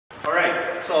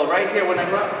So right here, when I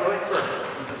grab, go ahead first.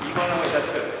 You're going away, that's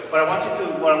good. What I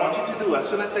want you to do, as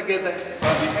soon as I get the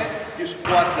above your head, you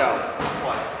squat down.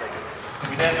 Squat.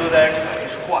 We then do the exercise. You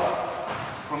squat.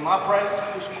 From upright,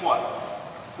 you squat.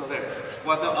 So there.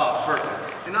 Squat down. Oh, perfect.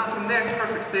 And now from there,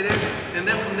 perfect. Stay there. And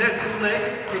then from there, this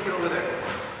leg, take it over there.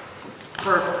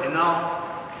 Perfect. And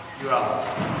now you're out.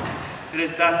 It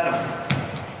is that simple.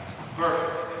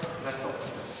 Perfect. That's simple.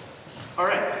 All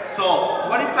right. So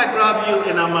what if I grab you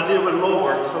and I'm a little bit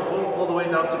lower? So go all the way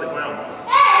down to the ground.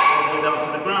 All the way down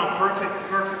to the ground. Perfect.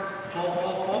 Perfect.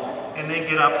 Fold. And then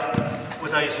get up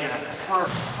without using your hand.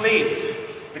 Perfect. Please.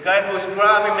 The guy who's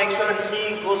grabbing, make sure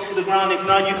he goes to the ground. If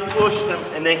not, you push them,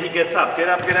 and then he gets up. Get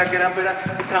up. He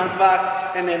comes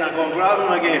back, and then I go grab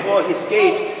him again. Oh, he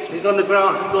escapes. He's on the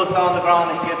ground. He goes down the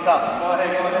ground, and he gets up. Go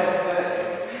ahead.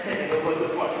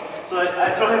 So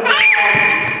I throw him down.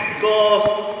 He goes.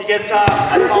 He gets up.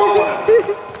 I follow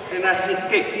him, and he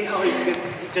escapes. See how he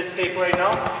just escaped right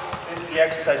now? This is the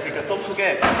exercise, because don't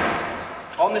forget,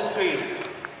 on the street,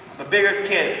 the bigger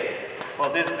kid, well,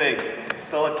 this big,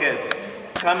 still a kid,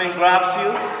 come and grabs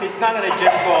you, he's not gonna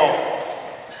just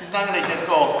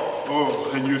go,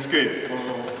 oh, and you escape.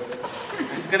 Oh.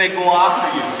 He's gonna go after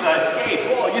you. So escape.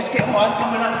 Oh, you escape. Oh, I'm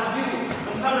coming after you.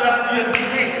 I'm coming after you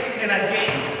and I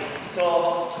gain.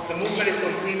 So the movement is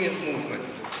continuous movement.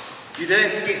 You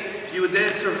didn't escape. You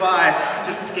didn't survive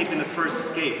just escaping the first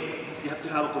escape. You have to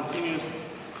have a continuous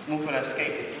movement of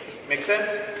escape. Make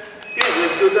sense? Okay,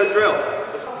 let's do the drill.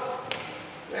 Let's go.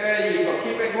 There you go.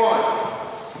 Keep it going.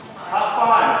 Have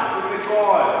fun. Keep it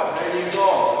going. There you go.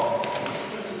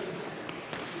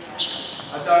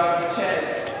 I'll start with the chin.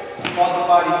 Hold the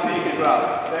body till you can drop.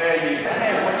 There you go.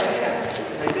 Hey, watch your hand.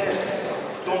 Like this.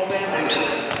 Don't bend like this.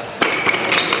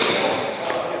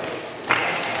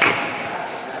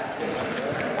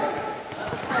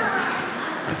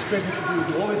 It's great what you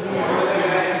do. You always want to do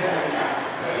it.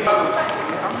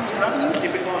 Someone's grabbing you.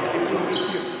 Keep it going. Keep it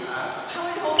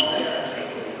going.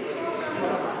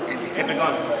 Keep it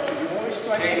going.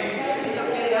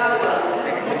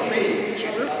 Facing each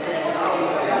other.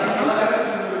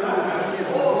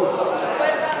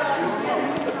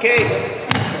 Okay.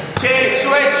 Change,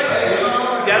 switch.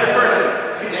 The other person.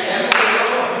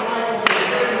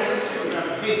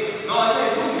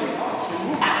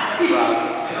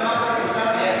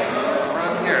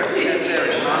 Around here. This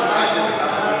area. Not just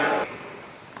up here.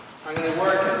 I'm going to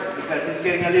work him because he's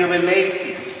getting a little bit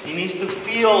lazy. He needs to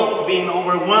feel being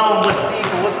overwhelmed with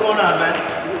people. What's going on, man?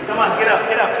 Come on, get up.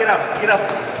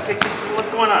 What's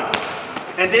going on?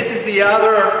 And this is the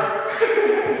other.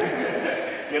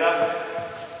 Get up.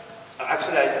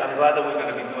 Actually, I'm glad that we're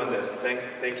going to be doing this.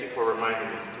 Thank you for reminding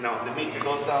me. Now, the meter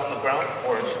goes down on the ground.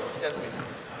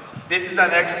 This is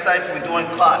an exercise we do in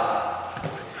class.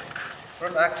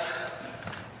 Relax.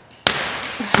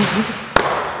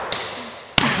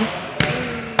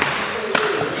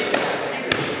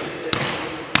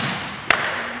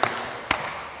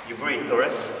 You breathe,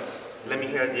 correct? Let me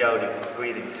hear the audio.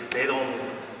 Breathing. They don't.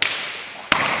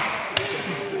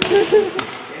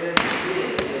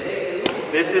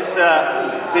 This is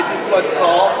what's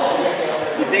called.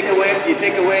 You take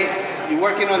away. You're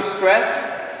working on stress.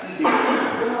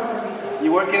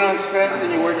 You're working on stress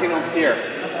and you're working on fear.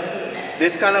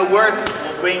 This kind of work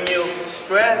will bring you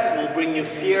stress, will bring you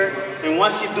fear, and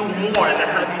once you do more, and I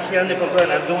have you here under control,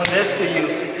 and I'm doing this to you,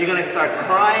 you're gonna start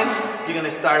crying. You're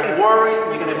gonna start worrying.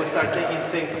 You're gonna start taking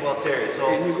things well serious. So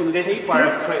this is part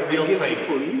of real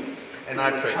training and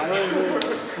our training.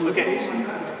 Okay.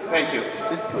 Thank you.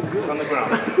 On the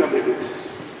ground.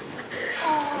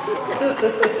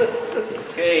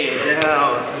 Okay,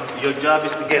 now your job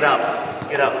is to get up.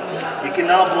 Get up. You can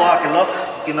now block. Look,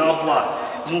 you can now block.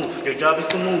 Move. Your job is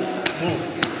to move. Move.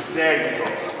 There you go.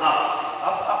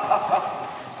 Up.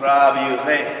 Grab you.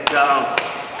 Hey, down.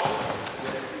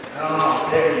 Oh,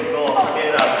 there you go.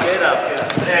 Get up.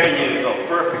 There you go.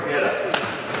 Perfect. Get up.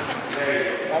 There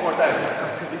you go. One more time.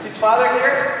 Is his father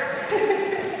here?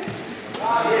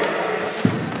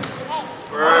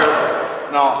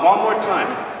 Perfect. Now, one more time.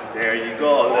 There you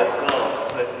go. Let's go.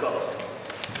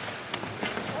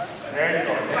 There you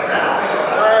go.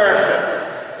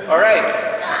 Perfect. All right.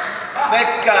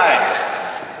 Next guy.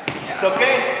 It's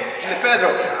okay? Pedro.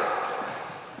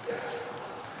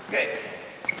 Okay.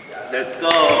 Let's go.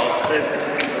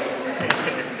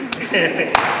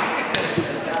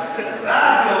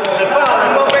 Le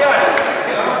puedo pegar.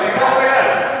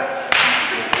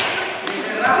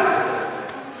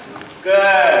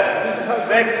 Good.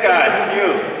 Next guy, you.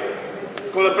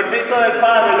 Con el permiso del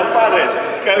padre, los padres.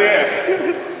 Come here.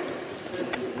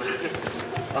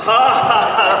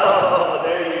 Oh,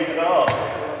 there you go.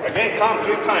 Okay, come,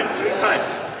 3 times, 3 times.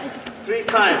 3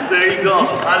 times, there you go.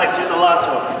 Alex, you're the last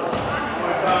one.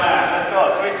 Come on, let's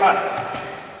go, 3 times.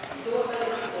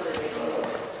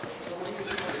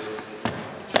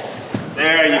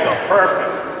 There you go,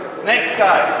 perfect. Next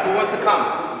guy, who wants to come?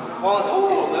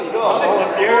 Oh, let's go,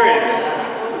 volunteering.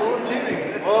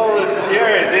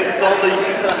 Volunteering, this is all the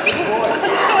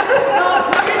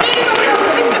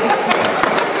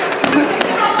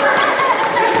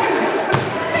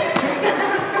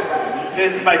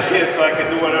This is my kid, so I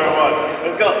can do whatever I want.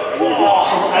 Let's go.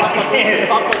 Oh, again.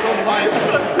 Taco don't buy it.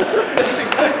 That's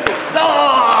exactly.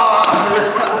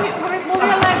 Move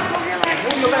your legs, move your legs.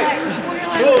 Move your legs.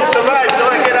 Move, survive,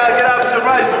 get out,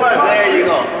 survive. There you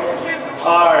go.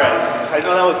 All right. I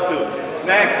know that was 2.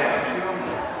 Next.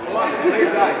 Come on, clear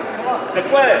guy. Come on. Se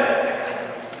puede.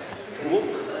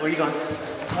 Where are you going?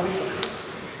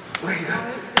 Where are you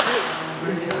going?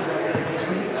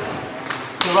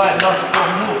 Survive, no,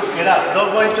 move, get out.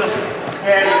 Don't go into,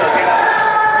 there you go, get out.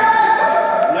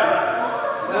 Yeah.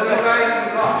 There's a new guy in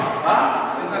the car. Huh?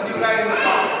 There's a new guy in the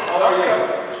car. Oh, okay.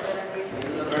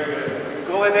 Very good.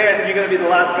 Go in there and you're going to be the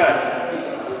last guy.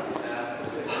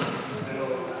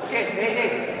 Okay, hey,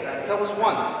 that was 1.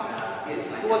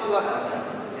 Who was the last?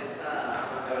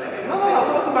 No,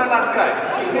 who was my last guy?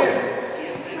 Here.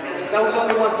 That was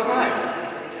only 1 tonight.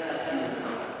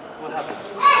 What happened?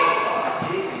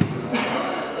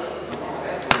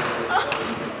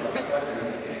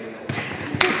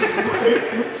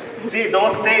 See,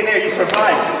 don't stay there, you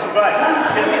survive, Just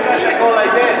because I go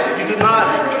like this, you do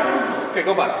not. Okay,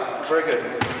 go back. Very good.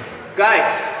 Guys,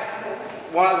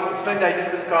 one thing that I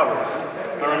just discovered,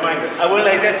 a reminder. I went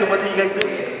like this and what did you guys do?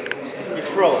 You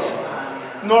froze.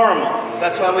 Normal,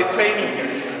 that's why we're training here.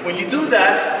 When you do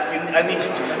that, I need you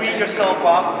to free yourself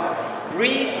up,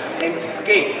 breathe and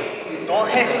escape. Don't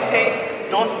hesitate,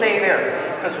 don't stay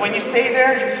there. Because when you stay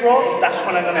there, you froze, that's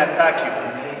when I'm gonna attack you.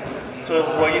 So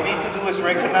what you need to do is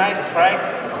recognize, Frank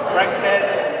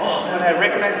said, oh, when I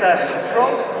recognize that I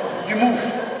froze, you move.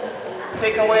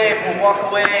 Take away, walk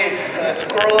away,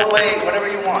 scroll away, whatever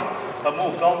you want. But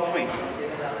move, don't freeze.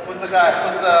 Who's the guy?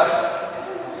 Who's the...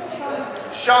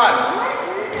 Sean.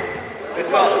 Let's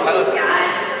go. Hello.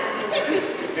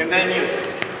 And then you.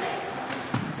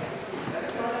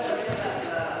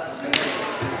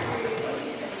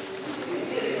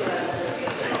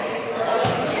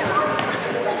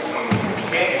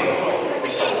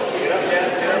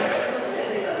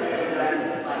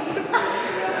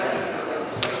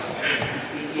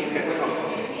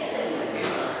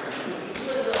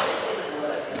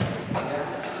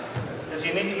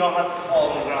 You need to know how to fall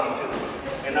on the ground too.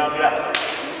 And now get up.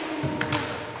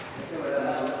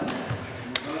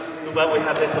 Too bad we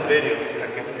have this on video.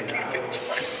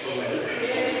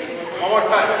 One more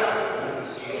time.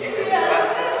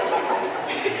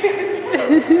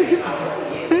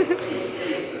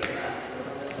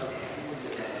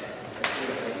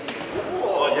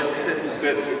 Oh, you're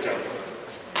good. Good job.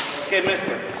 Okay,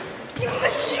 mister.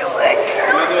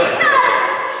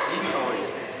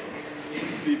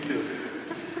 Me too.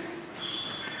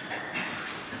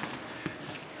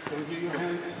 Your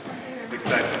hands.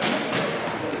 Exactly.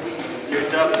 Your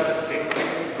job is to escape.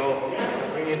 Go.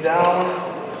 Bring it down.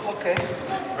 Okay.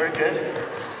 Very good.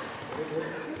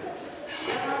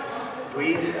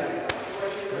 Breathe.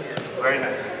 Very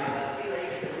nice.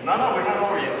 No, we're not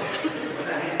over yet.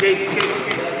 Escape.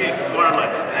 More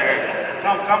life. There you go.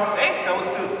 Come. Hey, that was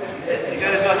 2. You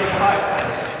gotta do at least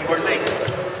 5. You were late.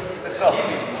 Let's go.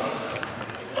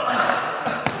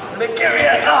 Let me carry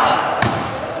it.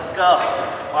 Let's go.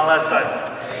 One last time.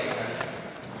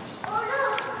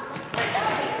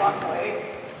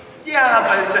 Yeah,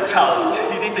 but it's a challenge.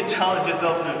 You need to challenge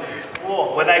yourself to.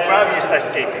 Whoa. When I grab you, you start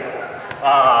escaping.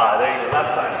 There you go.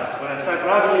 Last time. When I start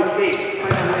grabbing you, escape.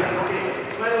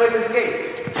 Find a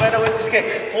way to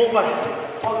escape. Hold on.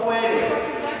 All the way.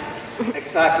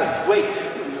 Exactly. Wait.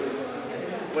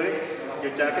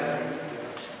 Your jacket.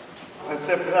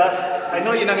 Unzip. I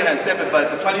know you're not gonna unzip it, but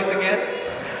the funny thing is,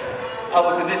 I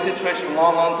was in this situation a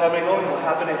long time ago. What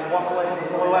happened is walk away.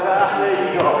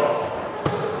 There you go.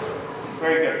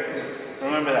 Very good.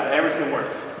 Remember that. Everything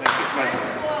works. Nice.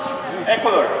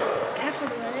 Ecuador.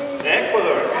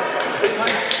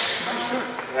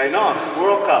 I know.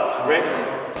 World Cup, right?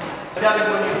 That is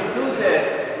when you do this,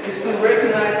 is to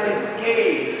recognize and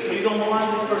escape. So you don't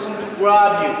want this person to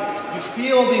grab you. You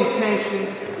feel the intention.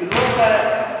 You look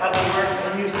at the work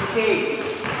and you escape.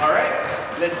 All right?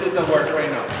 Let's do the work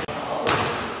right now.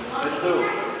 Let's do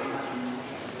it.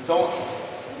 Don't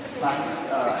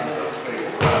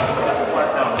just squat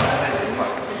down.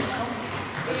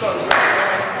 Let's go.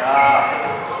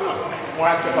 More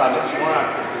active, more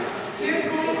active.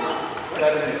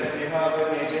 If you have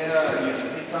any idea, you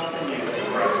see something, you can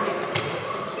grab it.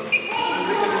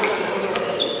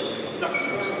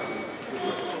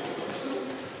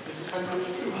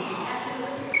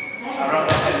 Around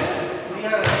the head.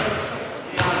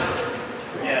 Be honest.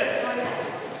 Yes.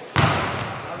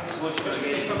 Switch to the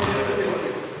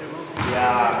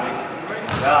yeah,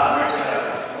 very good.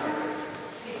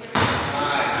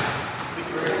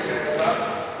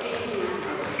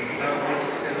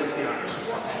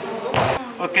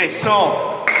 Okay,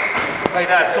 so like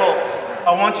that. So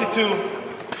I want you to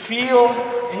feel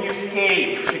in your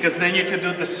skate because then you can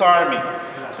do disarming.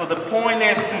 So the point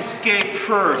is to skate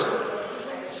first.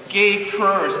 Skate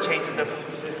first. Change the different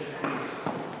position.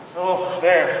 Oh,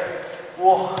 there.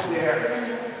 Whoa,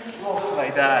 there. Whoa,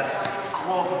 like that.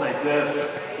 Whoa, like this.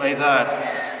 Like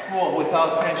that. Whoa,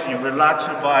 without tension. You relax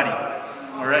your body.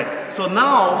 All right. So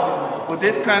now with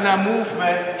this kind of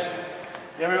movement,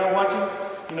 everyone watching?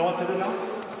 You know what to do now?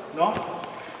 No?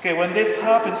 Okay, when this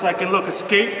happens, I can look,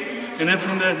 escape, and then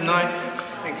from there, knife,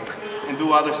 and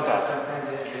do other stuff.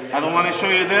 I don't want to show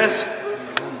you this,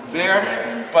 there,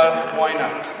 but why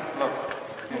not? Look,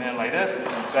 and then like this,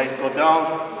 guys go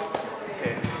down.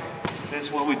 Okay, this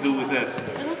is what we do with this.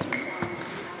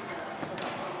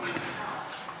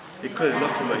 It could, it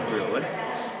looks like real, eh?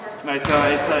 Nice,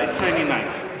 it's training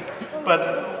knife.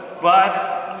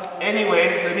 But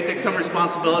anyway, let me take some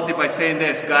responsibility by saying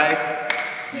this, guys.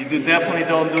 You definitely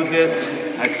don't do this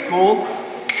at school.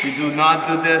 You do not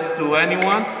do this to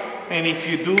anyone. And if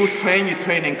you do train, you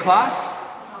train in class.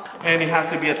 And it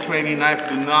has to be a training knife.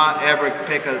 Do not ever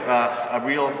pick a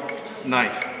real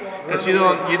knife. Because you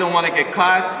don't want to get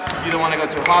caught. You don't want to go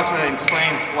to the hospital and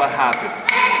explain what happened.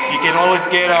 You can always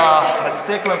get a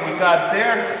stick like we got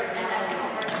there.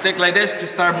 A stick like this to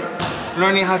start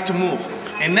learning how to move.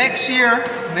 And next year,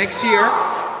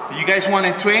 you guys want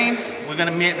to train, we're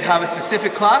going to have a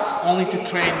specific class only to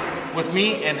train with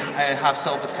me and have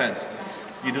self-defense.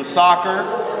 You do soccer,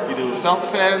 you do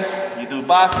self-defense, you do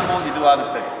basketball, you do other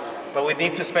things. But we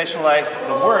need to specialize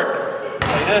the work.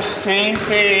 Like this, same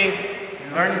thing,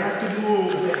 learn how to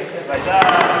move, like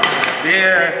that,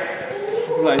 there,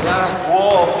 like that,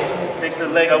 whoa, take the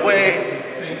leg away,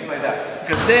 things like that.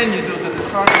 Because then you do the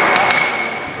disarming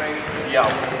and break the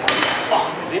out. Oh,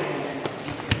 see?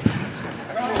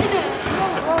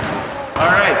 All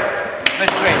right,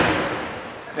 let's train.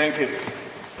 Thank you.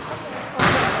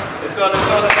 Let's go, let's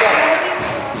go, let's go.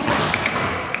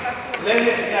 Let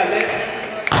it,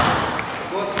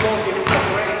 go slow, give it a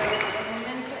break.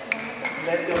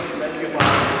 Let your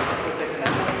body protect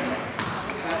that.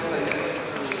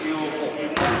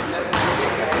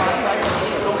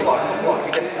 Don't walk,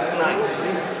 because this is knife.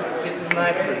 This is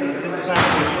knife. This is knife.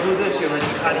 When you do this, you're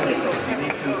already cutting yourself. You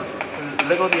need to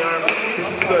let go of the arm. This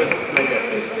is good, like that.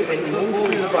 And you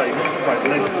move your body, move your body.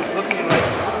 Like, look at your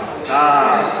legs.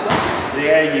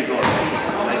 There you go.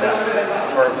 Like that.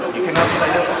 Perfect. You can help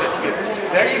like this. That's good.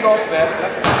 There you go.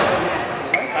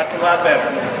 That's a lot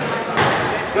better.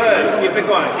 Good. Keep it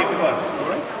going. Keep it going.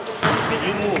 Alright? And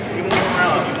you move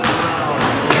around.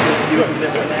 You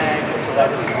lift the leg. So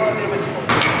that's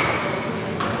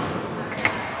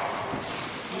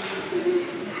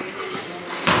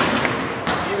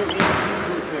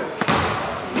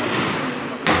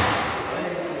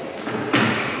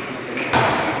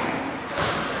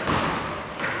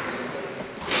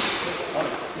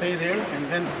stay there, and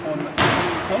then on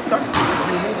contact, you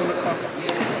move on the contact.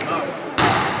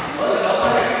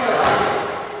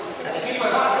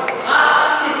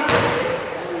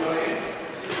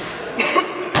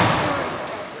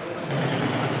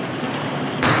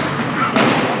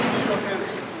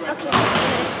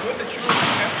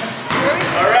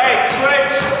 all right,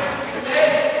 switch.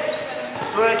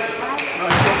 Switch.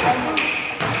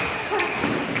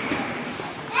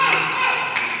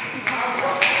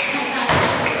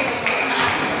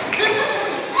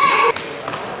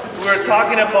 We're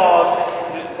talking about,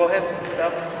 go ahead,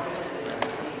 stop,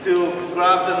 to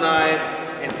grab the knife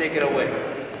and take it away.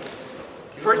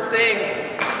 First thing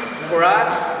for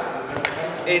us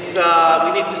is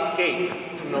we need to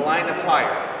escape from the line of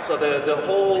fire. So the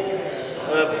whole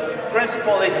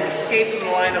principle is to escape from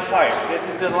the line of fire. This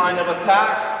is the line of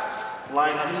attack,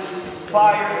 line of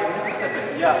fire,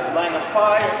 yeah, line of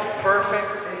fire, perfect.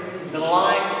 The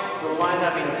line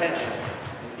of intention.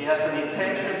 He has an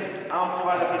intention. I'm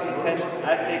part of his intention.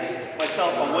 I take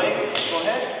myself away, go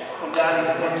ahead, from that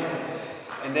intention.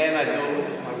 And then I do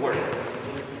my work.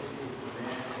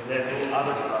 And then do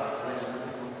other stuff.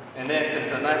 And then since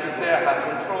the knife is there, I have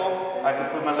control. I can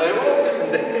put my leg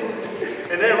over,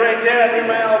 and then right there, I bring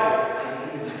my elbow.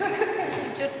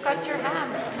 You just cut your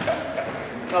hand.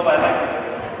 No, but I like this.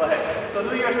 Go ahead. So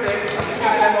do your thing. I'm just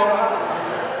gonna let go.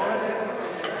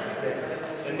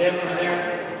 And then from there,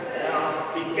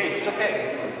 he escapes.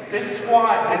 Okay. This is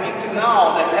why I need to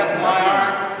know that that's my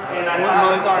arm and I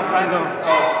have this arm trying to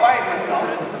fight myself.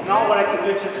 Now what I can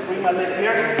do is just bring my leg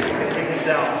here and bring it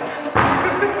down.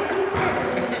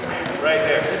 Right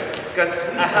there.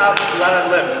 Because I have a lot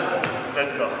of limbs.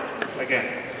 Let's go. Again.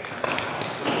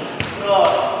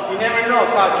 So you never know.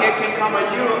 So a kid can come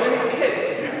at you. Kid,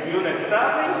 you gonna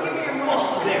stop?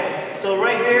 Oh, there. So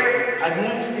right there, I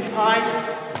move behind,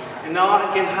 and now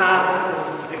I can have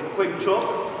a quick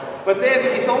choke. But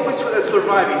then he's always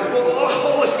surviving. He will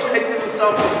always try to do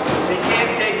something. So you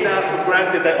can't take that for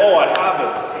granted that, oh, I have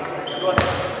it. Go ahead.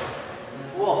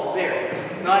 Whoa, there.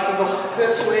 Now I can go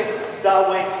this way, that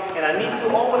way, and I need to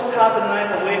always have the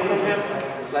knife away from him,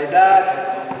 like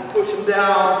that. Push him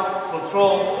down,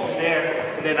 control,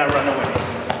 there, and then I run away.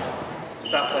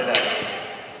 Stuff like that.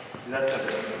 That's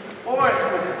it. Or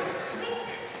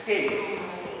escape.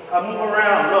 I move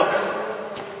around, look.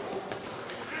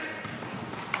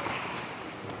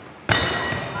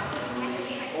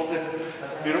 All this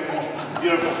beautiful,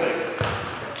 beautiful thing.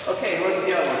 Okay, what's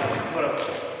the other one? What else?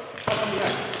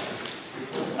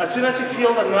 As soon as you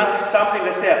feel the knife, something,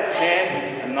 let's say a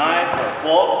pen, a knife, a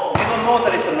bolt, you don't know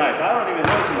that it's a knife. I don't even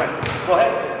know it's a knife. Go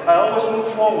ahead. I always move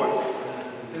forward.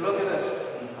 And look at this.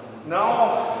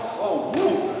 Now, oh,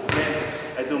 woo. Then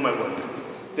I do my work.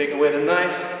 Take away the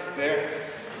knife. There.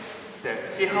 There.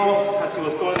 See how, as he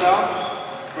was going down,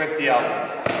 break the elbow.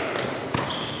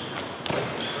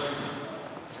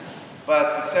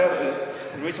 But to say,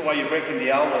 the reason why you're breaking the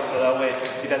elbow so that way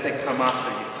it doesn't come after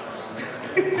you.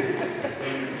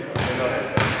 Go ahead.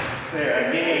 There,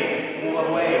 again, move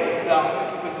away, down,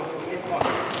 keep it going, come on.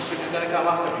 This is gonna come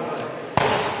after me.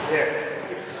 There.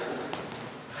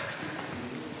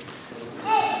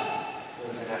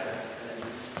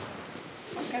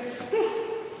 Okay.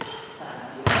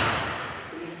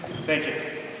 Thank you.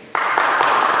 All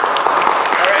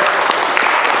right.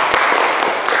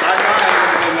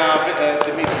 I'm not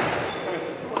the meeting.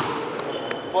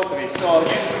 Both of you. So you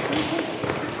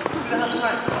don't have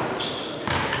time.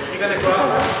 You're gonna grab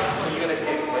or you're gonna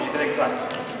escape, or you didn't class.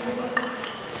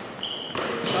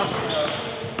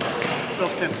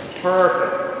 Drop them.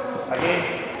 Perfect. Again,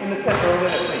 in the center of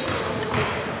it, please.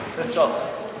 Let's go.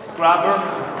 Grab her.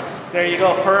 There you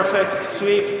go. Perfect.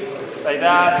 Sweep. Like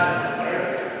that.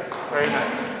 Very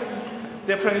nice.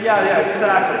 Different, yeah,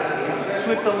 exactly.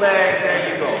 Sweep the leg. There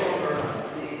you go.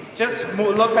 Just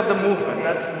look at the movement.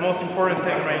 That's the most important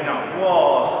thing right now.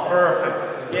 Whoa.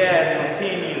 Perfect. Yes,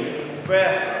 continue.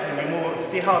 Breath.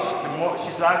 See how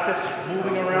she's active, she's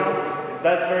moving around.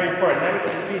 That's very important. Never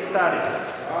just be static.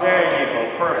 There you go,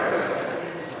 perfect.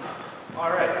 All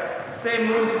right, same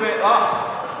movement. Oh,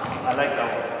 I like that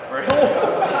one. Very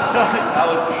that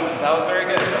was very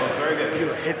good. That was very good.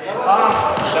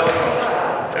 That was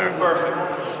very perfect.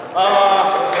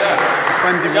 Yeah. I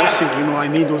find divorcing, you know, I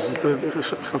need those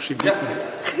how she beat me.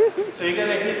 So you're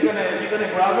gonna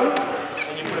grab him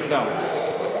and you put him down.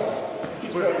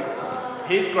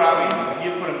 He's grabbing,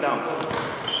 you put him down.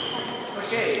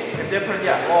 Okay, a different,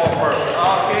 yeah, oh, perfect.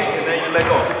 Okay, and then you let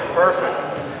go. Perfect.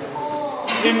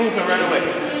 Keep moving right away.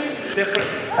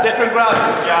 Different grabs,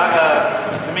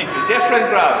 Dimitri. Different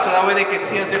grabs, so that way they can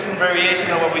see a different variation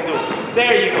of what we do.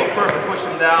 There you go, perfect. Push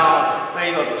him down. There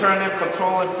you go. Turn him,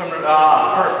 control him. Perfect.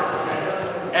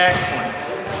 Excellent.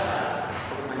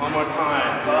 One more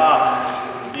time.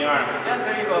 The arm. Yeah,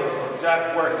 there you go.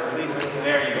 Jack work.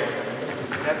 There you go.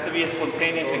 It has to be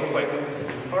spontaneous and quick.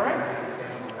 All right?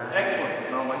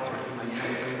 Excellent. Now my turn.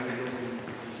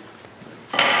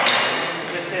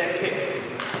 Just say a kick.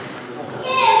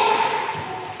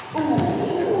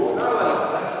 Ooh.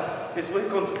 It's with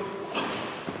control.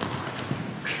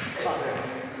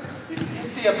 It's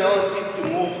just the ability to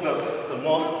move the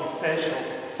most essential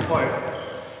point.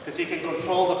 Because you can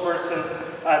control the person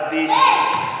at the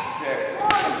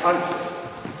punches.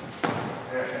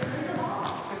 There.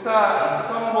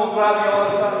 Someone will grab you all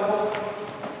of a sudden.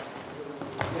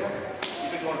 Yeah?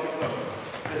 Keep it going, keep it going.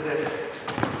 Because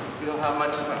you don't have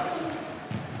much time.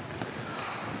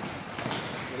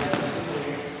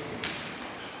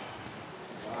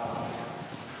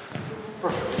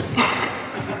 Perfect.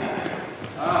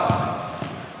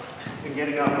 And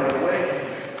getting up right away.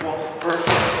 Whoa, perfect.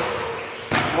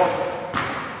 Whoa.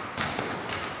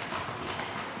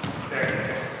 There.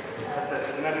 That's it.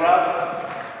 And then grab.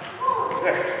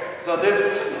 There. So this,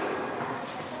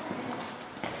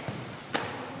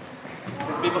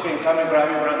 because people can come and grab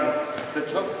you around the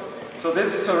choke. So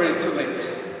this is already too late.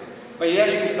 But yeah,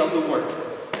 you can still do work.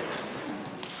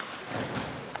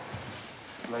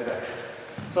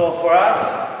 So for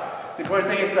us, the important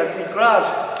thing is as he grabs,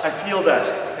 I feel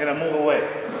that, and I move away.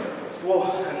 Whoa,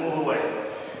 and move away.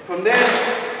 From there,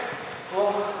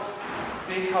 whoa,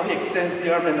 see how he extends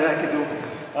the arm, and then I can do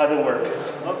other work.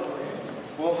 Look,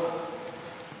 whoa.